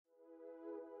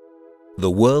The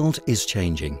world is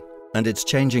changing, and it's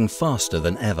changing faster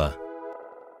than ever.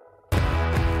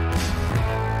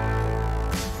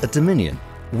 At Dominion,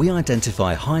 we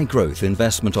identify high-growth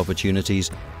investment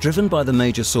opportunities driven by the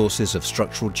major sources of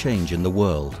structural change in the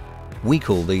world. We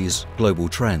call these global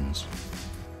trends.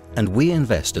 And we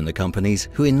invest in the companies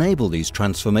who enable these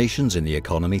transformations in the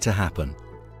economy to happen.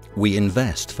 We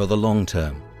invest for the long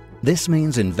term. This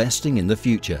means investing in the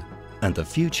future, and the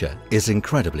future is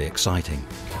incredibly exciting.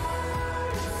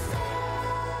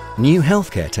 New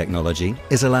healthcare technology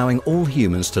is allowing all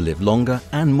humans to live longer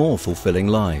and more fulfilling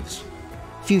lives.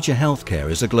 Future healthcare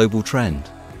is a global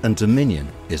trend, and Dominion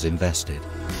is invested.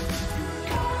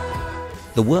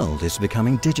 The world is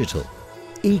becoming digital.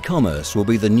 E-commerce will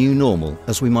be the new normal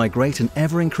as we migrate an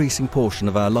ever-increasing portion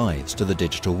of our lives to the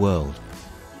digital world.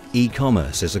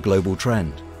 E-commerce is a global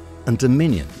trend, and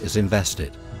Dominion is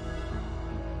invested.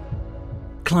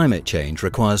 Climate change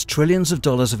requires trillions of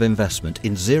dollars of investment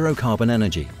in zero-carbon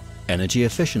energy, energy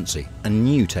efficiency, and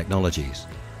new technologies.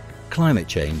 Climate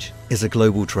change is a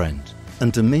global trend,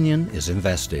 and Dominion is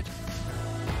invested.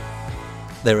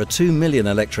 There are 2 million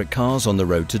electric cars on the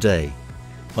road today.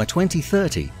 By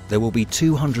 2030, there will be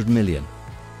 200 million,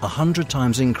 a 100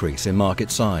 times increase in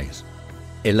market size.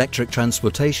 Electric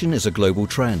transportation is a global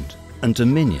trend, and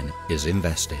Dominion is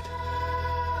invested.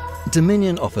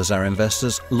 Dominion offers our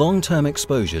investors long-term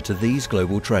exposure to these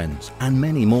global trends and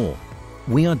many more.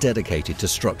 We are dedicated to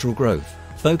structural growth,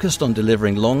 focused on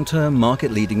delivering long-term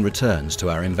market-leading returns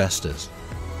to our investors.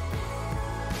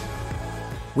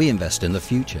 We invest in the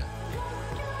future.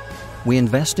 We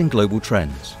invest in global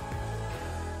trends.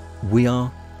 We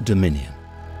are Dominion.